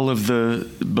 It's all of the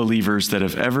believers that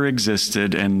have ever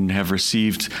existed and have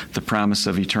received the promise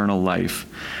of eternal life.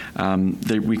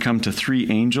 We come to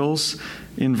 3 angels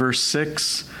in verse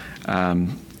 6. I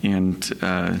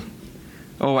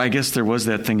guess there was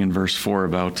that thing in verse 4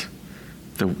 about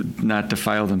not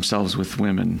defile themselves with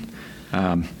women.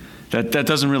 That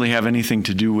doesn't really have anything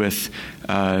to do with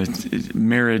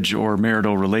marriage or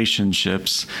marital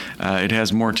relationships. It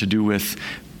has more to do with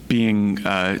being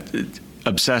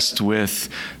obsessed with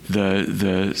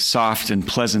the soft and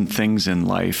pleasant things in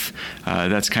life.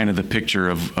 That's kind of the picture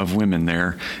of women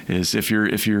there. Is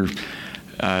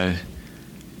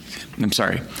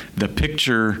the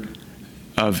picture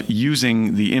of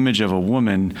using the image of a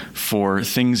woman for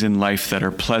things in life that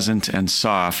are pleasant and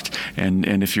soft, and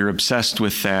if you're obsessed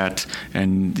with that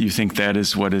and you think that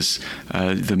is what is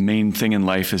the main thing in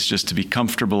life is just to be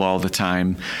comfortable all the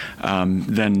time,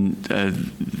 then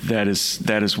that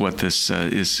is what this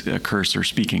is a curse or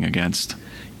speaking against.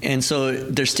 And so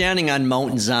they're standing on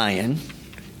Mount Zion.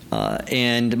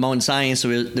 And Mount Zion,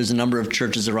 so there's a number of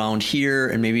churches around here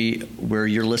and maybe where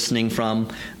you're listening from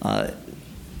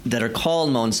that are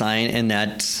called Mount Zion, and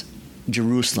that's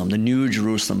Jerusalem, the New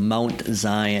Jerusalem, Mount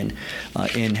Zion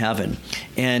in heaven.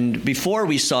 And before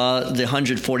we saw the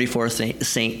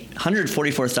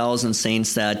 144,000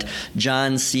 saints that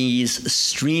John sees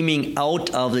streaming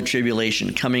out of the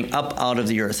tribulation, coming up out of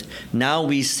the earth. Now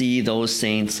we see those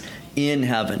saints in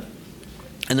heaven.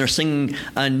 And they're singing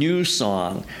a new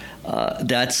song.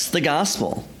 That's the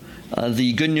gospel.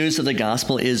 The good news of the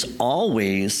gospel is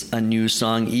always a new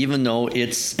song, even though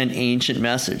it's an ancient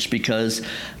message, because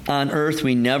on earth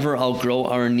we never outgrow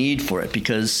our need for it.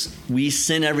 Because we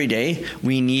sin every day,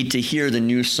 we need to hear the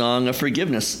new song of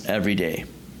forgiveness every day.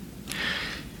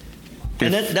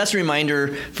 And that's a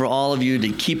reminder for all of you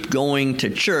to keep going to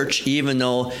church, even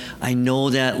though I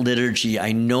know that liturgy,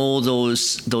 I know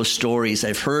those stories,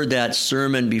 I've heard that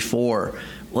sermon before.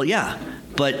 Well, yeah,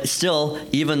 but still,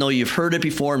 even though you've heard it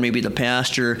before, maybe the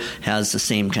pastor has the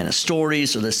same kind of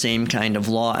stories or the same kind of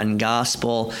law and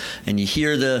gospel, and you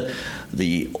hear the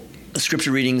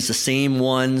scripture readings, the same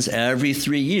ones every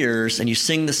 3 years, and you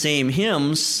sing the same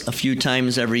hymns a few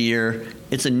times every year,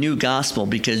 it's a new gospel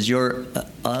because you're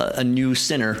a new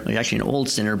sinner, actually an old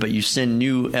sinner, but you sin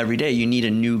new every day. You need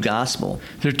a new gospel.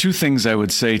 There are 2 things I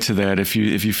would say to that. If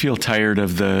you feel tired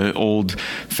of the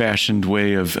old-fashioned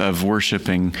way of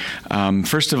worshiping,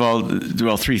 first of all,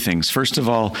 3 things. First of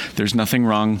all, there's nothing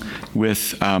wrong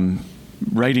with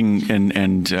writing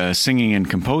and singing and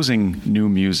composing new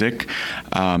music,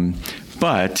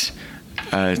 but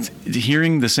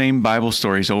hearing the same Bible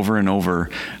stories over and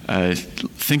over,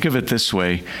 think of it this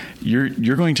way: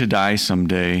 you're going to die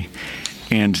someday,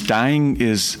 and dying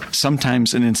is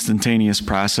sometimes an instantaneous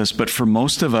process, but for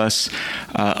most of us,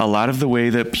 a lot of the way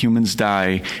that humans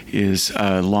die is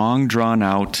a long,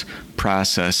 drawn-out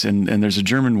process, and there's a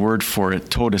German word for it,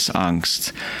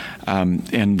 Todesangst,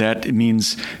 and that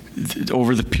means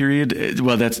over the period.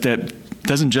 That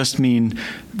doesn't just mean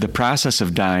the process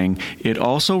of dying. It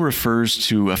also refers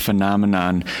to a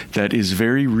phenomenon that is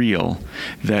very real,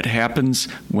 that happens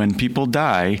when people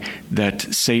die, that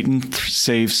Satan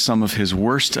saves some of his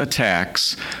worst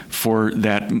attacks for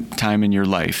that time in your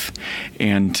life.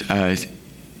 And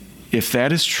if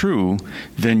that is true,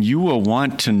 then you will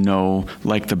want to know,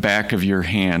 like the back of your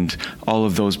hand, all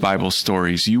of those Bible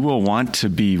stories. You will want to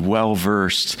be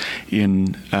well-versed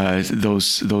in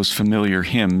those familiar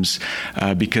hymns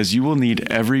because you will need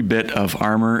every bit of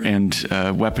armor and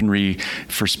weaponry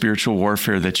for spiritual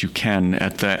warfare that you can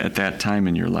at that time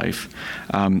in your life.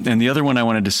 And the other one I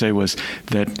wanted to say was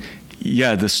that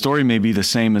the story may be the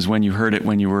same as when you heard it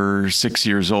when you were 6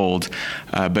 years old,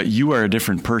 but you are a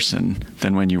different person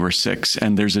than when you were 6.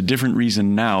 And there's a different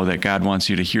reason now that God wants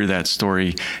you to hear that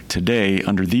story today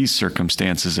under these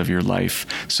circumstances of your life.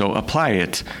 So apply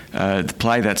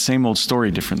that same old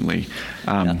story differently.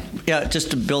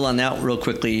 Just to build on that real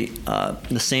quickly,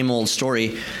 the same old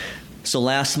story. So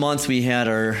last month we had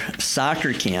our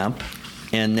soccer camp,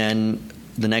 and then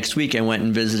the next week, I went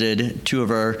and visited two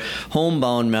of our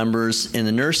homebound members in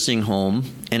the nursing home,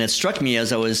 and it struck me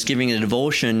as I was giving a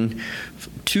devotion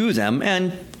to them,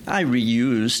 and I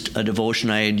reused a devotion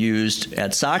I had used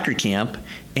at soccer camp,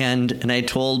 and I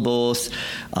told both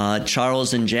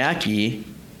Charles and Jackie,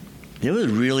 it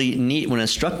was really neat when it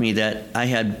struck me that I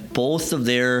had both of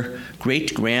their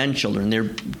great-grandchildren. They're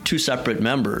two separate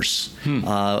members.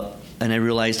 And I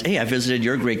realized, hey, I visited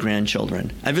your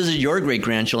great-grandchildren. I visited your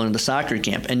great-grandchildren at the soccer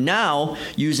camp. And now,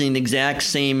 using the exact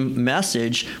same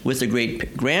message with the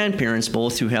great-grandparents,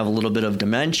 both who have a little bit of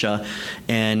dementia.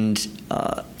 And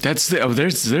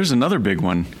there's another big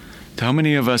one. How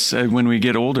many of us, when we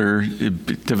get older,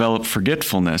 develop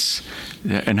forgetfulness?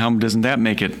 And how doesn't that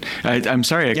make it? I'm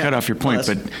sorry I cut off your point,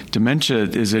 but dementia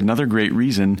is another great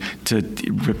reason to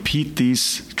repeat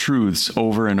these truths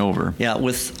over and over. Yeah,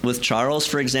 with Charles,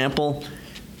 for example,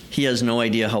 he has no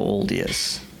idea how old he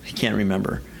is. He can't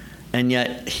remember. And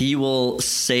yet he will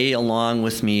say along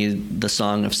with me the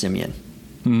Song of Simeon.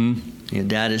 Mm-hmm. You know,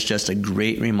 that is just a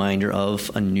great reminder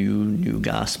of a new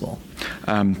gospel.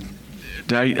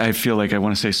 I feel like I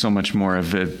want to say so much more. I've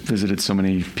visited so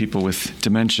many people with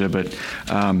dementia, but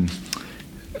I'm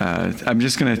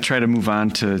just going to try to move on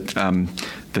to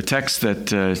the text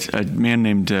that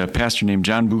a pastor named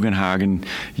John Bugenhagen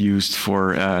used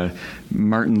for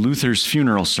Martin Luther's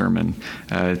funeral sermon.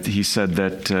 He said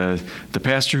that the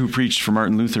pastor who preached for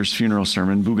Martin Luther's funeral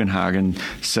sermon, Bugenhagen,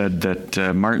 said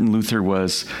that Martin Luther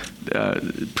was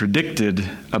predicted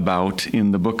about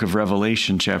in the book of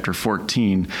Revelation, chapter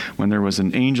 14, when there was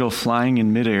an angel flying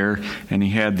in midair and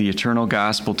he had the eternal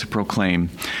gospel to proclaim.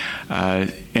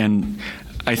 And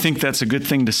I think that's a good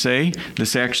thing to say.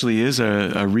 This actually is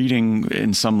a reading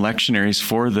in some lectionaries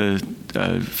for the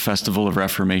Festival of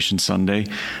Reformation Sunday.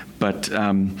 But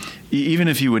even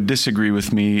if you would disagree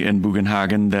with me and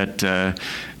Bugenhagen that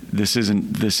this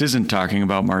isn't talking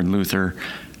about Martin Luther,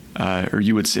 or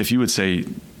if you would say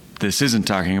this isn't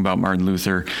talking about Martin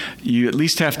Luther, you at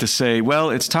least have to say,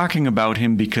 well, it's talking about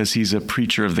him because he's a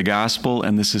preacher of the gospel,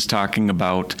 and this is talking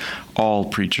about all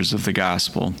preachers of the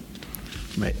gospel.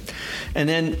 Right. And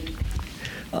then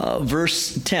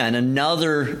verse 10,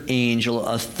 another angel,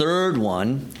 a third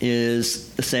one,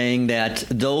 is saying that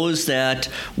those that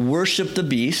worship the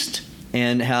beast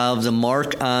and have the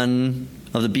mark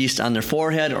of the beast on their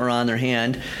forehead or on their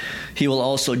hand, he will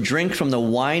also drink from the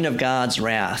wine of God's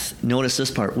wrath. Notice this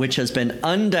part, which has been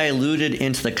undiluted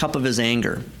into the cup of his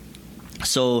anger.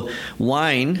 So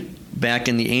wine, back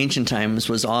in the ancient times,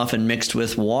 was often mixed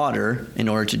with water in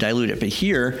order to dilute it. But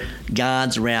here,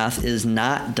 God's wrath is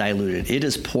not diluted. It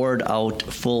is poured out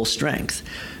full strength.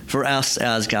 For us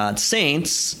as God's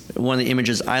saints, one of the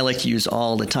images I like to use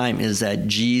all the time is that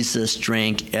Jesus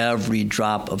drank every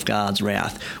drop of God's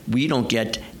wrath. We don't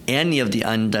get any of the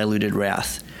undiluted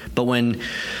wrath. But when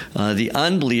the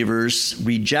unbelievers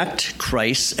reject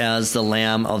Christ as the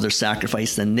lamb of their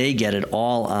sacrifice, then they get it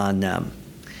all on them.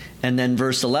 And then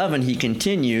verse 11, he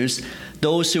continues,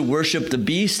 those who worship the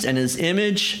beast and his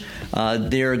image,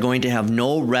 they are going to have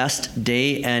no rest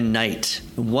day and night.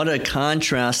 What a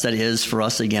contrast that is for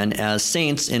us again as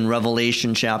saints in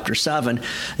Revelation chapter 7.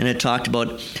 And it talked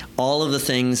about all of the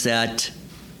things that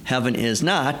heaven is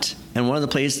not. And one of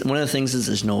the things is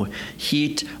there's no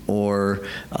heat or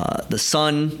the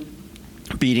sun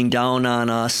beating down on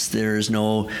us. There's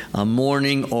no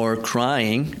mourning or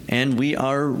crying, and we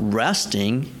are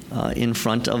resting in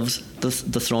front of the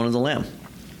throne of the Lamb.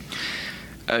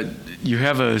 You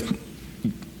have a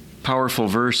powerful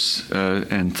verse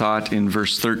and thought in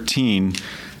verse 13.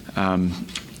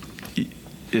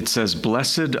 It says,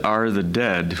 "Blessed are the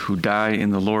dead who die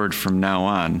in the Lord from now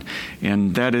on."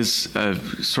 And that is a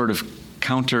sort of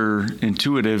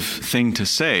counterintuitive thing to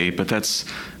say, but that's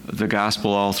the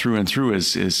gospel all through and through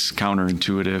is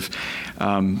counterintuitive.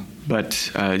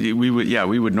 But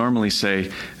we would normally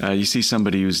say, you see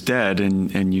somebody who's dead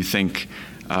and you think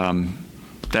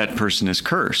that person is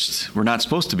cursed. We're not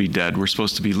supposed to be dead. We're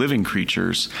supposed to be living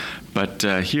creatures. But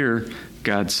here,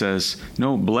 God says,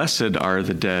 no, blessed are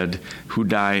the dead who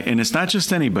die. And it's not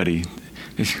just anybody.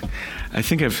 I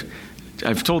think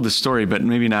I've told this story, but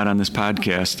maybe not on this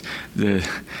podcast. The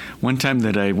one time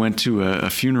that I went to a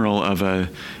funeral of a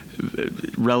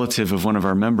relative of one of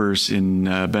our members in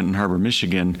Benton Harbor,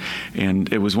 Michigan,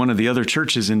 and it was one of the other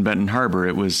churches in Benton Harbor.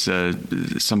 It was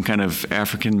some kind of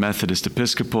African Methodist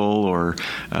Episcopal or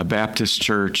Baptist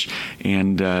church,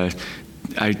 and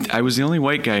I was the only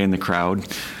white guy in the crowd.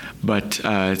 But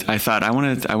I thought I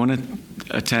want to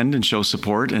attend and show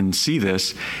support and see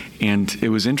this. And it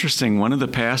was interesting. One of the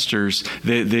pastors,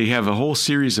 they have a whole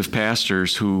series of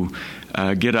pastors who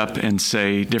get up and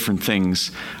say different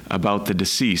things about the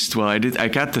deceased. Well, I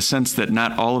got the sense that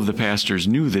not all of the pastors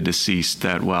knew the deceased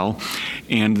that well.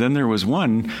 And then there was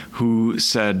one who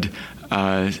said,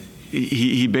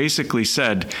 he basically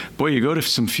said, boy, you go to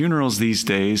some funerals these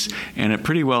days, and it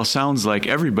pretty well sounds like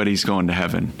everybody's going to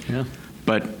heaven. Yeah.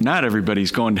 But not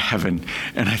everybody's going to heaven.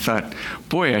 And I thought,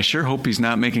 boy, I sure hope he's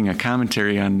not making a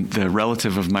commentary on the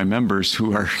relative of my members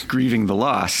who are grieving the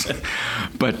loss.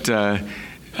 But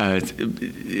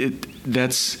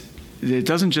it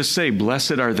doesn't just say,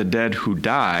 blessed are the dead who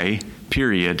die,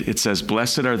 period. It says,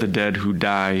 blessed are the dead who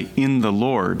die in the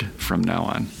Lord from now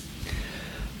on.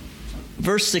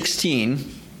 Verse 16,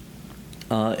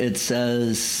 it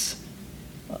says,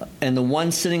 and the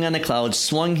one sitting on the cloud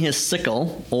swung his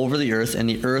sickle over the earth, and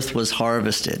the earth was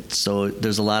harvested. So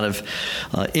there's a lot of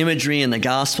imagery in the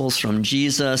Gospels from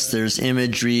Jesus. There's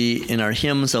imagery in our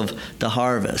hymns of the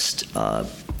harvest.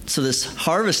 So this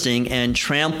harvesting and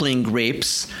trampling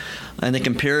grapes, and the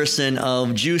comparison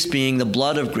of juice being the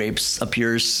blood of grapes,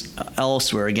 appears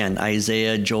elsewhere. Again,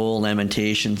 Isaiah, Joel,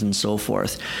 Lamentations, and so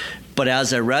forth. But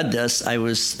as I read this, I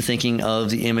was thinking of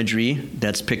the imagery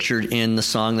that's pictured in the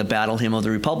song, The Battle Hymn of the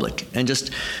Republic. And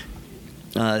just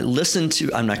listen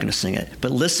to, I'm not going to sing it,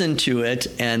 but listen to it,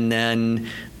 and then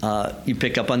you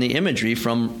pick up on the imagery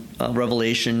from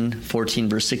Revelation 14,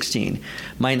 verse 16.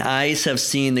 Mine eyes have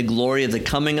seen the glory of the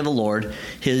coming of the Lord.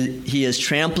 He is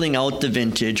trampling out the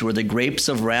vintage where the grapes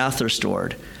of wrath are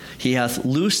stored. He hath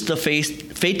loosed the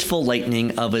fateful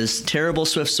lightning of his terrible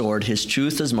swift sword. His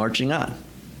truth is marching on.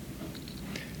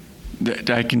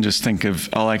 I can just think of,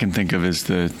 all I can think of is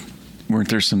weren't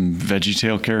there some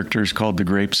VeggieTale characters called the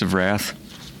Grapes of Wrath?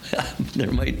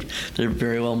 There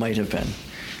very well might have been.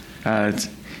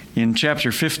 In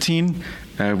chapter 15,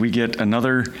 we get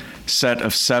another set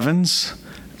of sevens,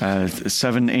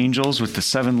 7 angels with the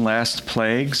 7 last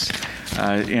plagues,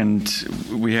 and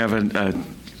we have a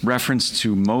reference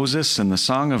to Moses and the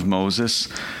Song of Moses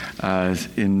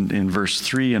in verse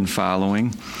 3 and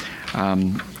following.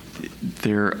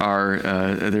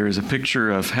 There is a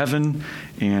picture of heaven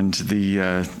and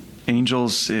the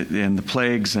angels and the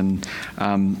plagues, and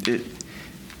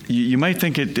you might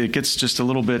think it gets just a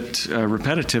little bit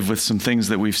repetitive with some things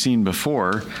that we've seen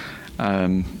before,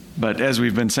 but as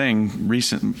we've been saying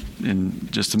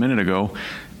just a minute ago,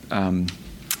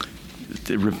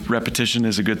 repetition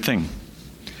is a good thing.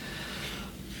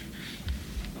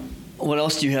 What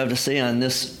else do you have to say on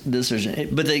this version?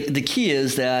 But the key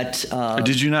is that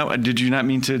did you not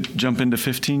mean to jump into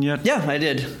 15 yet? Yeah, I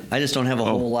did. I just don't have a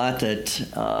whole lot that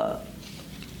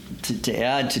to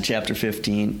add to chapter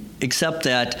 15, except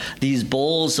that these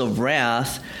bowls of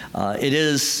wrath, it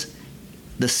is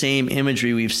the same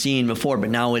imagery we've seen before, but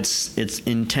now it's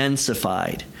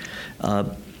intensified.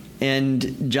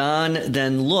 And John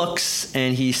then looks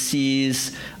and he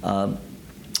sees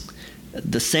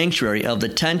the sanctuary of the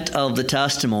tent of the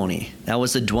testimony. That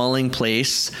was the dwelling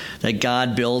place that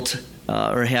God built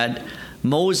or had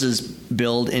Moses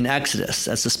build in Exodus.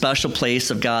 That's a special place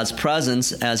of God's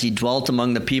presence as he dwelt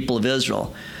among the people of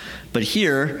Israel. But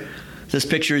here, this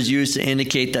picture is used to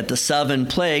indicate that the 7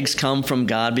 plagues come from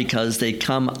God because they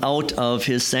come out of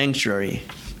his sanctuary.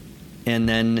 And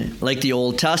then, like the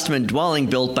Old Testament dwelling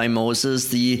built by Moses,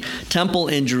 the temple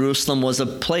in Jerusalem was a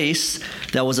place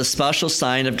that was a special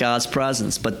sign of God's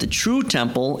presence. But the true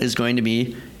temple is going to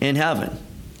be in heaven.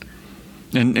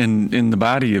 And in the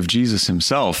body of Jesus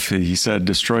himself, he said,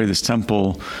 destroy this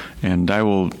temple and I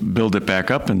will build it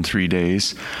back up in 3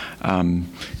 days.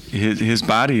 His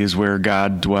body is where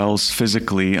God dwells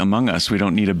physically among us. We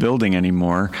don't need a building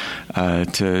anymore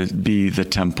to be the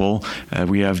temple.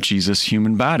 We have Jesus'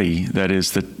 human body that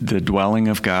is the dwelling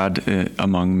of God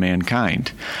among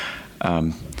mankind.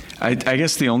 I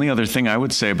guess the only other thing I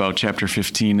would say about chapter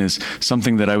 15 is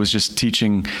something that I was just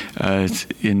teaching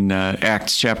in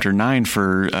Acts chapter 9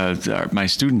 for my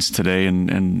students today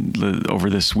and over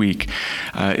this week.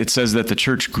 It says that the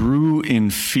church grew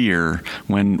in fear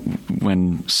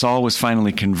when Saul was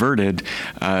finally converted.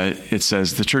 It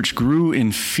says the church grew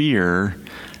in fear,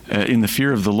 in the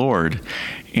fear of the Lord.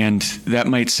 And that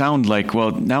might sound like,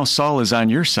 well, now Saul is on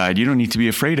your side. You don't need to be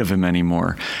afraid of him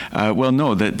anymore. Well,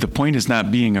 no, the point is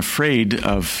not being afraid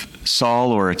of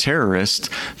Saul or a terrorist.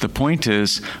 The point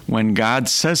is when God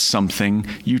says something,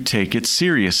 you take it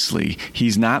seriously.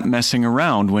 He's not messing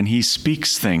around when he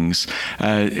speaks things.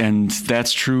 And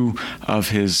that's true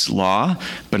of his law,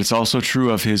 but it's also true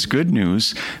of his good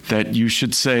news that you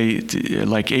should say,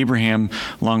 like Abraham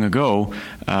long ago,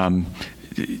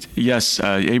 yes,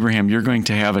 Abraham, you're going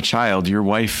to have a child. Your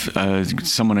wife,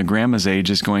 someone of grandma's age,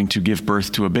 is going to give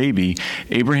birth to a baby.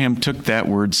 Abraham took that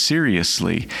word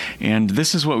seriously. And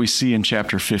this is what we see in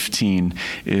chapter 15,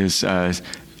 is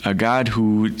a God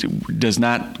who does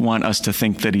not want us to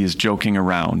think that he is joking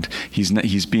around.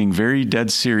 He's being very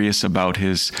dead serious about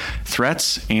his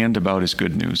threats and about his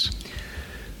good news.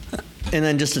 And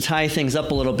then just to tie things up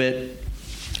a little bit,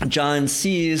 John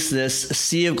sees this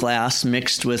sea of glass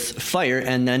mixed with fire,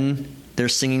 and then they're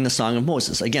singing the Song of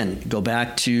Moses. Again, go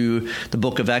back to the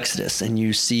book of Exodus, and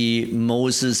you see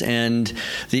Moses and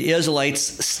the Israelites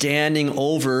standing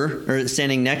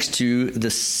next to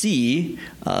the sea,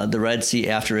 the Red Sea,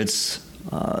 after it's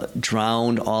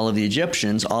drowned all of the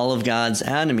Egyptians, all of God's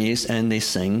enemies, and they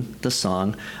sing the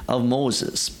Song of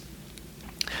Moses.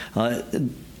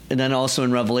 And then also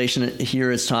in Revelation,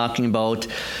 here it's talking about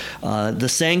the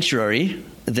sanctuary,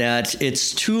 that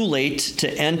it's too late to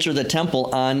enter the temple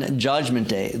on Judgment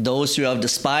Day. Those who have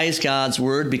despised God's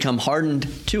word become hardened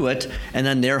to it, and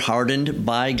then they're hardened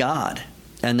by God.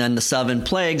 And then the 7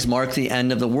 plagues mark the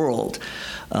end of the world.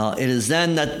 It is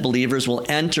then that believers will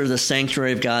enter the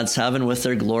sanctuary of God's heaven with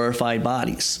their glorified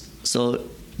bodies. So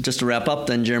just to wrap up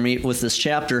then, Jeremy, with this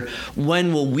chapter,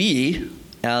 when will we,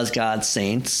 as God's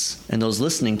saints and those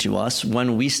listening to us,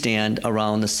 when we stand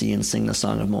around the sea and sing the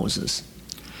Song of Moses?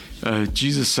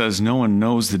 Jesus says no one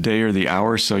knows the day or the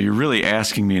hour, so you're really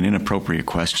asking me an inappropriate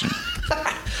question.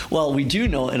 Well, we do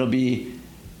know it'll be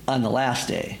on the last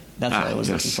day. That's what I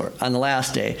was looking for. On the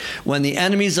last day, when the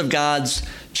enemies of God's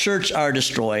church are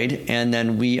destroyed, and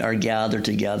then we are gathered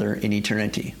together in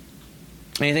eternity.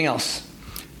 Anything else?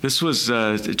 This was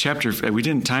chapter, we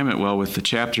didn't time it well with the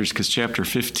chapters because chapter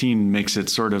 15 makes it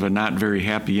sort of a not very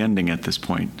happy ending at this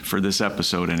point, for this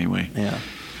episode anyway. Yeah.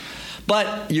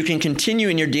 But you can continue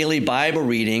in your daily Bible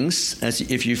readings. As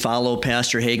if you follow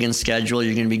Pastor Hagen's schedule,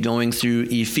 you're going to be going through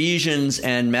Ephesians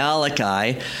and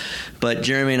Malachi. But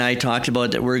Jeremy and I talked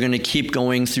about that we're going to keep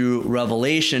going through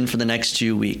Revelation for the next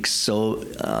 2 weeks. So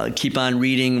keep on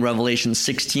reading Revelation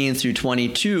 16 through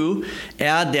 22.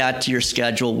 Add that to your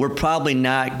schedule. We're probably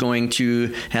not going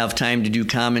to have time to do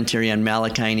commentary on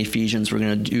Malachi and Ephesians. We're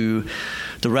going to do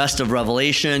the rest of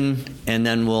Revelation, and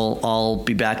then we'll all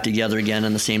be back together again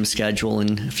on the same schedule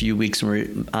in a few weeks when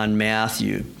we're on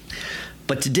Matthew.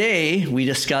 But today, we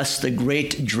discuss the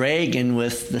great dragon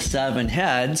with the 7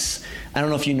 heads. I don't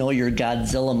know if you know your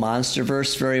Godzilla monster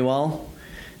verse very well,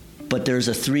 but there's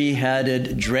a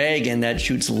 3-headed dragon that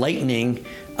shoots lightning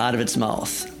out of its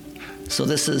mouth. So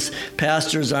this is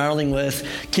Pastor Zarling with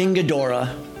King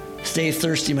Ghidorah. Stay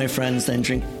thirsty, my friends, then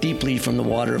drink deeply from the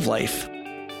water of life.